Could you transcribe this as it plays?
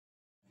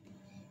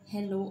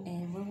Hello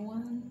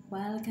everyone!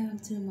 Welcome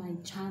to my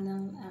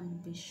channel,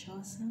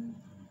 Ambisyosang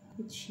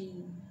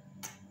Kuching.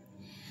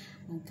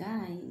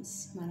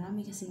 Guys,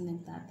 marami kasing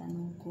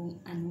nagtatanong kung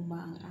ano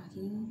ba ang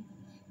aking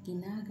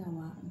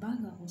ginagawa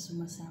bago ako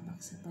sumasabak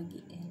sa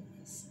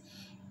pag-i-LS.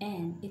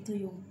 And ito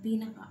yung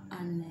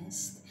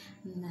pinaka-honest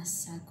na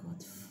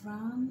sagot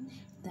from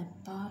the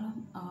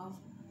bottom of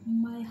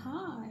my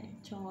heart.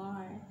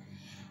 Char!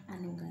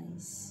 Ano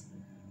guys?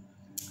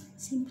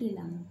 Simple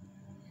lang.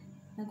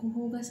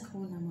 Naghuhugas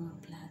ako ng mga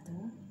plato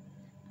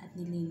at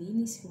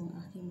nililinis ko ang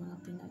aking mga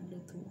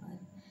pinaglutuan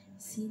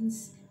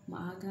since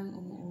maagang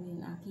umuwi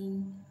ang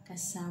aking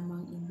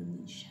kasamang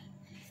Indonesia.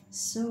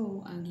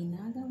 So, ang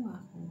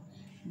ginagawa ko,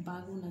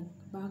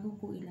 bago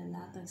ko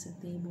ilalatag sa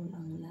table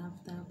ang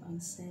laptop, ang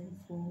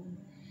cellphone,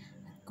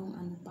 at kung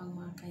ano pang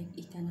mga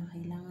na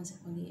kailangan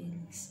sa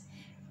pag-i-LS,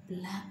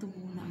 plato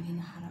muna ang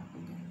hinaharap ko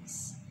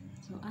guys.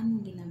 So,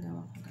 anong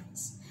ginagawa ko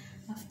guys?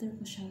 After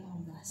ko siyang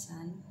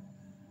mahugasan,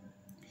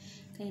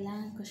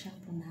 kailangan ko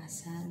siyang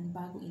punasan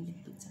bago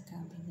ilipit sa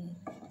cabinet.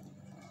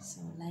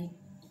 So, like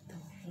ito.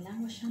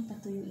 Kailangan ko siyang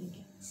patuyuin,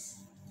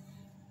 guys.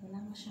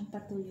 Kailangan ko siyang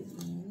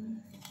patuyuin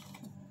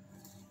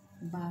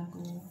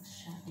bago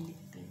siya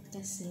ilipit.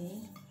 Kasi,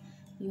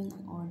 yun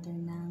ang order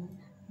ng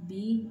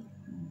Big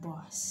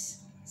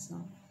Boss. So,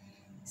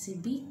 si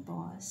Big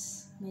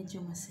Boss,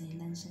 medyo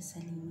maselan siya sa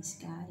linis,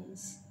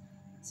 guys.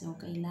 So,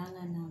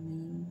 kailangan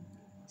namin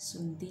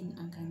sundin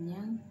ang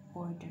kanyang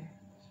order.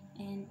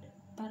 And,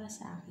 para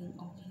sa akin,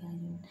 okay nga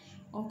yun.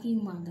 Okay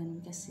yung mga ganun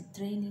kasi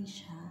training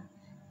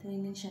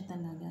siya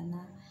talaga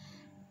na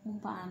kung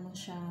paano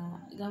siya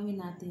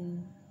gawin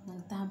natin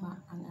ng tama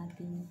ang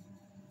ating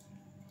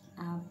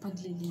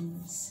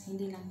paglilinis.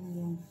 Hindi lang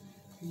yung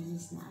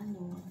linis na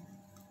ano.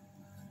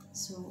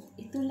 So,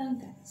 ito lang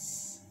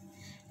guys.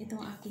 Ito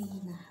ang aking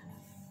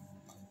hinaharap.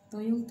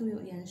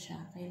 Tuyong-tuyo yan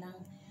siya. Kailangan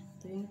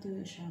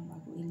tuyong-tuyo siya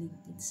bago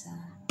iligpit sa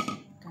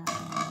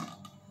cabinet.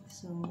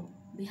 So,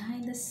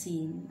 behind the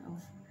scene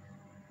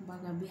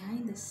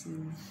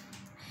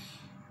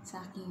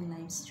sa aking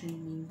live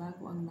streaming,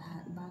 bago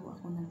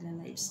ako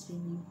nagla-live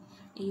streaming,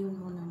 iyon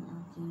muna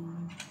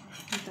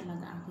ito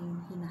talaga aking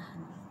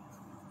hinahanap.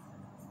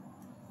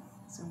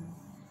 So,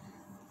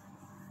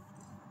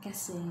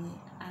 kasi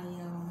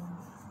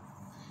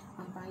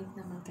ang pangit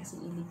naman kasi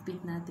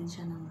iligpit natin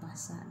siya ng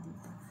basa,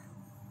 diba?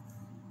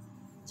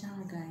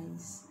 Tsaka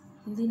guys,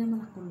 hindi naman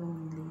ako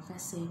lonely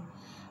kasi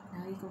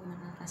lagi kong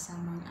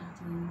nakakasama ang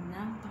aking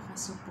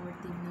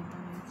napaka-supportive na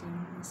pamangkin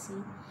na si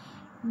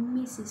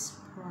Mrs.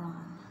 Prom.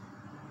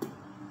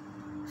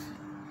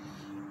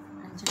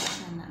 Andiyan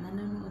siya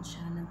nanonood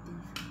siya ng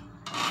TV.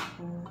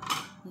 Ako,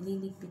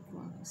 nililigpit ko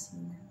ang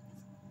kusina.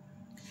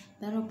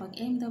 Pero pag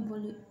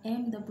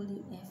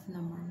MWF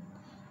naman,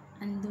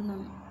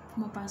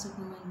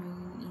 pumapasok naman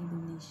yung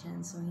Indonesian.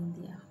 So,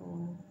 hindi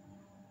ako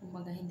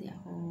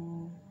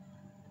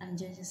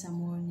andyan siya sa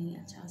morning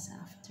at saka sa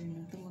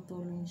afternoon.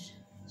 Tumutulong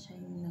siya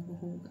yung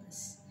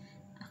naghuhugas.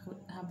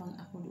 Habang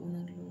ako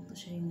doon nagluto,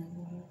 siya yung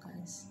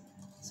naghuhugas.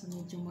 So,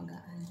 medyo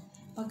magaan.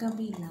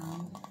 Paggabi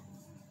lang,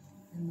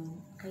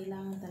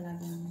 kailangan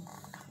talagang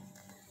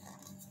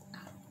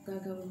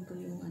gagawin ko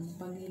yung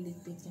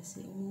pagliligpit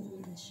kasi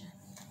umuwi na siya.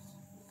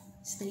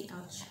 Stay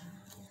out siya.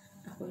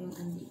 Ako yung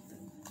andito.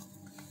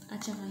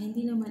 At saka,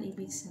 hindi naman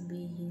ibig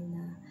sabihin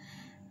na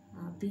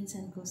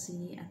pinsan ko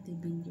si Ate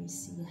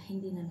Bindersia,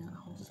 hindi na lang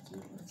ako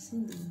kikilos.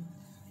 Hindi.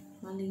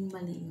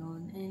 Maling-mali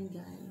yun. And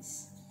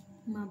guys,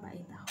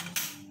 mabait ako.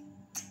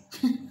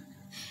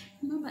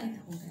 Mabait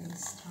ako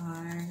guys.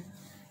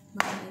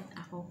 Mabait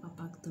ako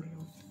kapag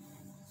tulog.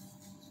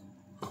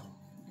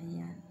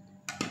 Ayan.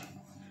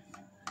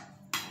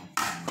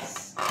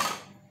 Tapos,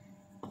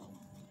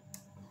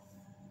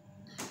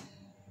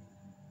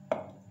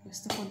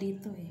 gusto ko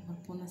dito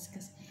magpunas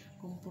kasi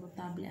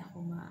komportable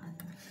ako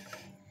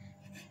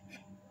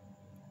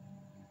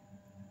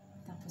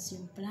Tapos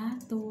yung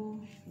plato,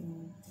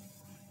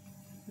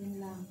 yun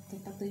lang.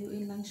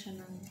 Tatuyuin lang siya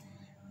ng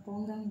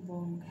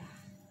bonggang-bongga.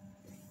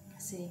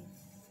 Kasi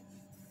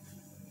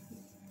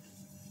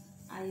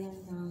ayaw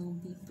ng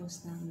Big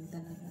Boss namin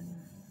talaga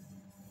na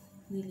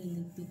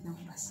nililigpit ng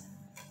basa.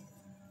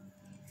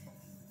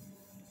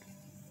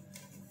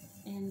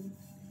 And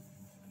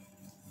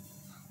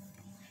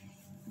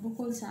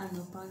bukod sa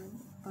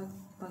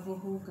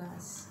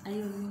paghuhugas,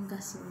 ayun yung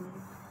gasol,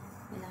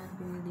 kailangan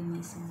ko yung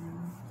linisin ng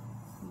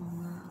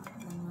mga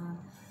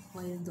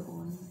while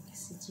doon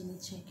kasi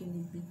chine-check yun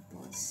ni Big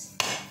Boss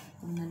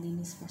kung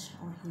nalinis pa siya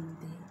o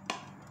hindi.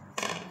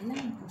 So,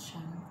 kailangan ko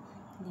siyang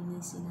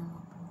linisin ng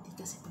mabuti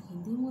kasi pag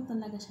hindi mo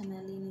talaga siya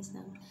nalinis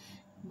ng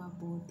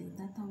mabuti,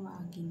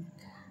 tatawagin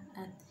ka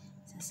at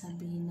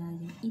sasabihin na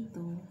yung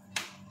ito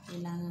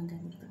kailangan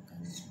ganito.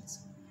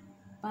 So,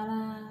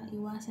 para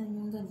iwasan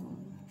yung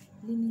ganun,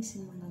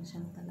 linisin mo lang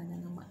siya talaga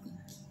ng maigi.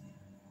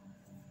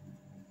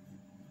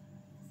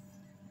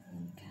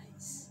 Ayan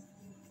guys.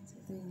 So,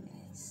 ito yun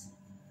guys.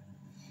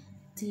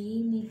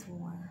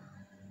 Tinitor.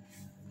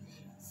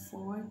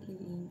 Fork in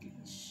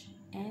English.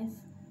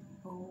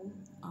 F-O-R-K.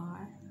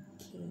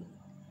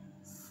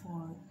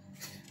 Fork.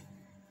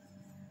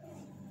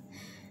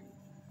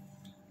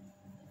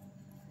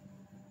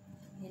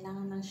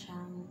 lang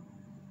siyang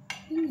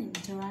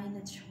dry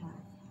na dry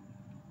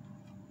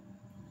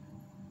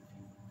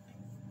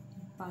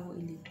bago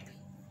ilipin.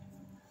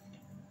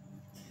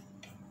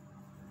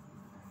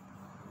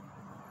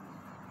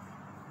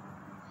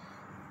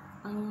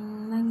 Ang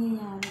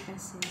nangyayari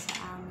kasi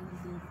sa amin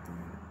dito,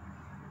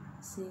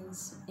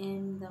 since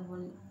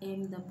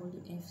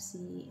MWFC,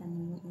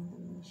 yung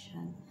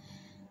Indonesian,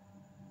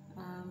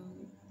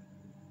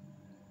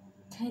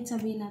 kahit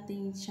sabihin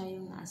natin siya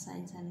yung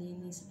na-assign sa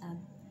linis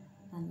at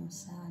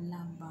sa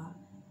laba,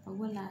 pag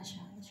wala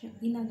siya,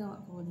 ginagawa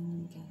ko din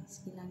yun,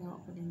 guys. Ginagawa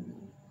ko din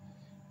yun.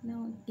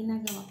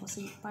 Ginagawa ko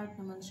kasi part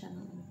naman siya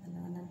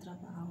ng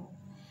trabaho.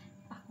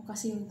 Ako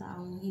kasi yung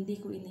taong hindi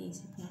ko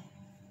iniisip na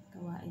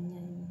gawain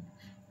niya yun.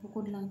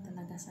 Bukod lang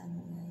talaga sa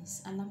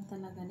guys. Alam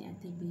talaga ni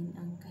Ate Bin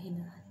ang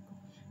kahinaan ko.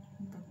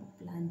 Yung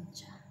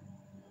pagpaplansya.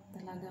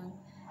 Talagang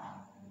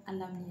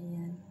alam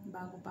niya yan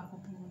bago pa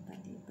ako pumunta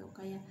dito.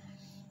 Kaya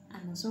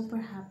super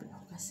happy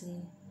ako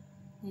kasi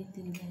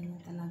naiintindihan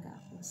niya talaga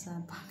ako sa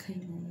bagay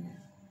na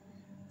yan.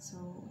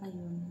 So,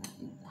 ayun.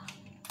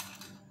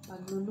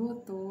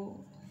 Pagluluto,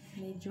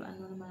 medyo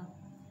naman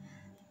ako.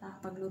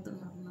 Pagluto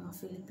naman ako ng mga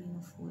Filipino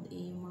food,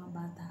 yung mga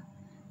bata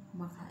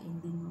kumakain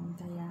din yun.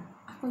 Kaya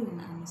ako yung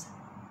sa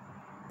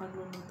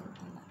pagluluto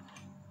talaga.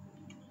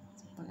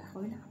 So, pag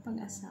ako yung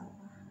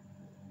nakapag-asawa,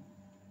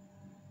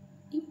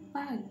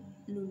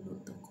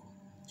 ipagluluto ko.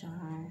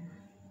 Char.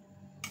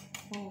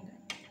 Oh,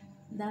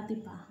 dati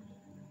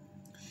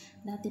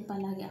pa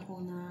lagi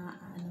ako na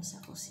sa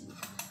kusina.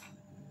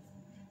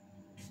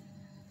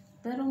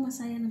 Pero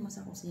masaya naman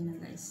sa kusina,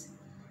 guys.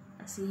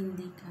 Kasi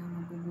hindi ka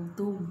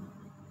magugutom.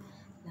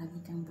 Lagi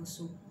kang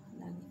busog.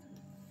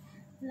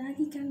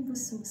 Lagi kang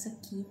busog sa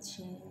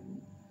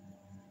kitchen.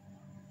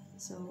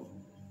 So,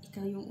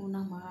 ikaw yung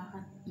unang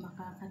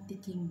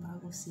makakatikim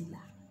bago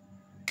sila.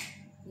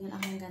 Yun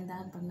ang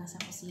gandahan pag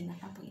nasa kusina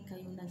ka, pag ikaw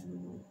yung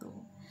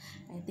nagluluto.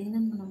 Kaya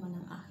tingnan mo naman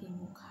ang aking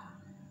mukha.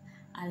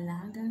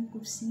 Alagang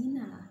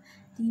kusina.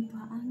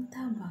 Diba ang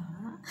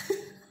taba?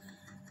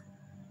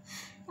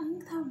 Ang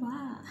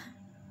taba.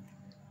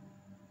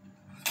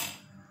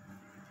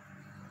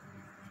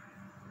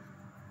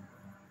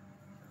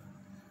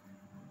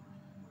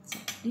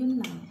 So, yun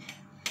lang.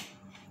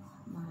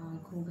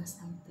 Maghugas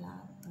ng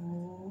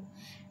plato,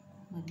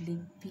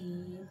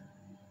 magligpit,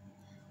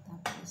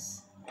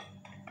 tapos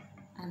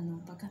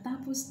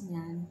pagkatapos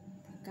niyan,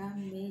 pagka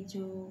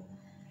medyo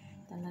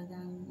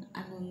talagang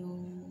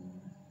yung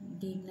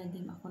game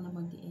ako na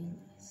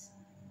mag-i-LS.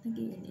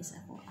 Nag-i-LS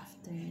ako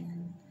after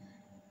yan.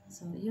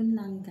 So, yun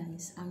lang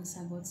guys, ang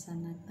sagot sa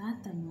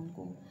nagtatanong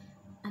kung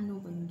ano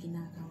ba yung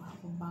ginagawa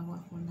ko bago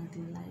ako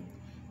nag-live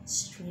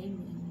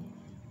streaming.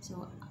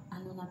 So,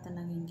 na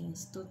talaga yun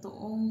guys,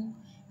 totoong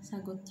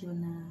sagot yun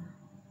na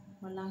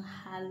walang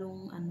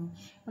halong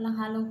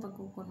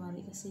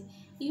pagkukunwari kasi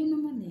yun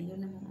naman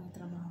ang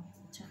trabaho.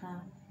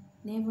 Tsaka,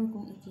 never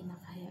kong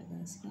ikinakaya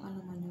guys kung ano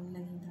man yung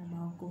naging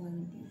trabaho ko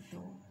ngayon dito.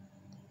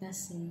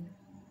 Kasi,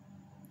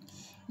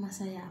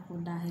 masaya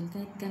ako dahil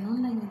kahit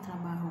ganun lang yung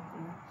trabaho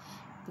ko,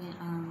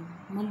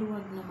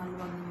 maluwag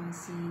naman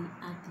si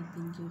Ate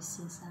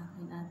Binjoyce sa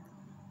akin at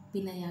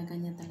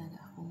pinayagan niya talaga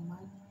akong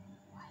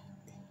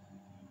mag-white.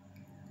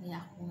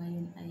 Kaya ako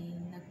ngayon ay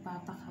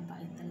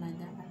nagpapakabait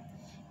talaga at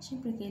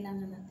syempre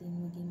kailangan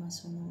natin maging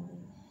masunuri.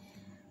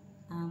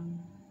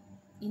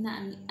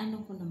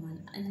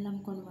 Alam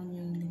ko naman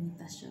yung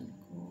limitasyon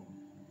ko.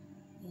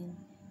 And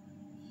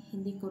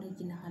hindi ko rin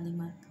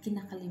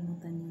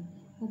kinakalimutan yung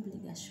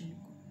obligasyon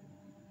ko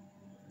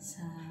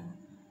sa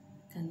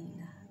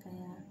kanila.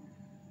 Kaya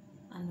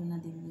na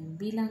din yun.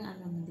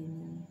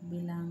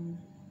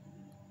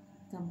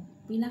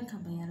 Bilang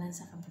kabayaran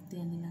sa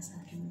kabutihan nila sa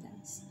akin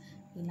guys.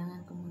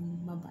 Kailangan ko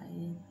maging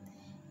mabait.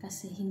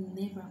 Kasi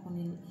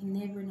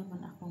never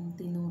naman akong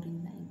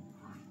tinuring na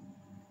iba.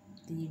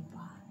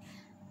 Diba?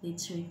 They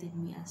treated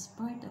me as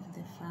part of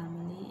the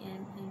family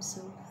and I'm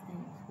so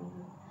thankful.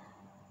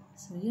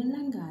 So, yun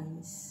lang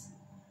guys.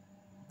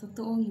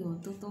 Totoong yun.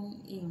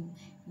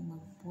 Yung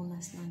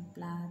magpunas ng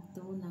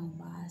plato, ng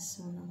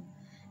baso,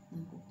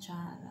 ng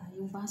kutsara.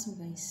 Yung baso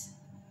guys,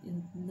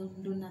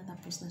 doon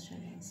natapos na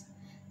siya guys.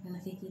 Yung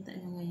nakikita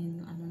nyo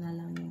ngayon, yung na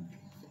lang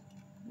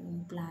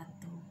yung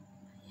plato.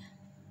 Ayan.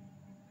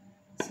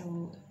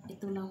 So,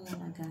 ito lang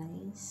muna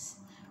guys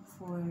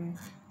for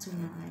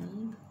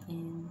tonight.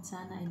 And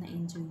sana ay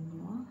na-enjoy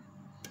nyo.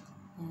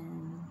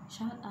 And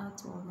shout out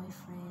to all my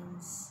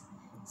friends.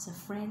 Sa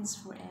Friends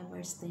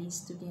Forever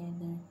Stays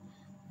Together.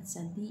 At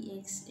sa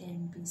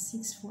DXNB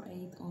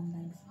 648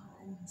 online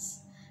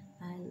fans.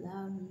 I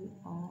love you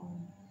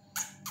all.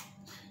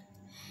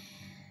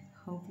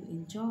 Hope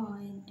you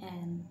enjoyed.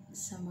 And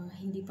sa mga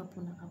hindi pa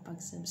po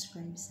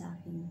nakapag-subscribe sa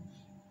aking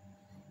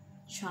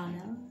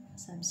channel,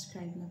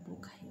 subscribe na po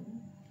kayo.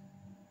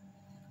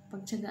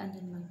 Pagtsagaan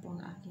nyo lang po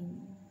ang aking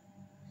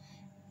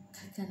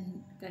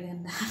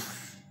kagandahan.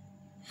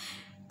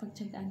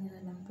 Pagtsagaan nyo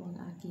lang po ang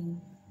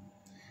aking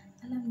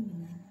alam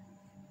niyo na.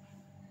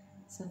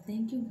 So,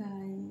 thank you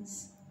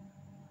guys.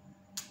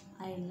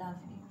 I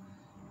love you.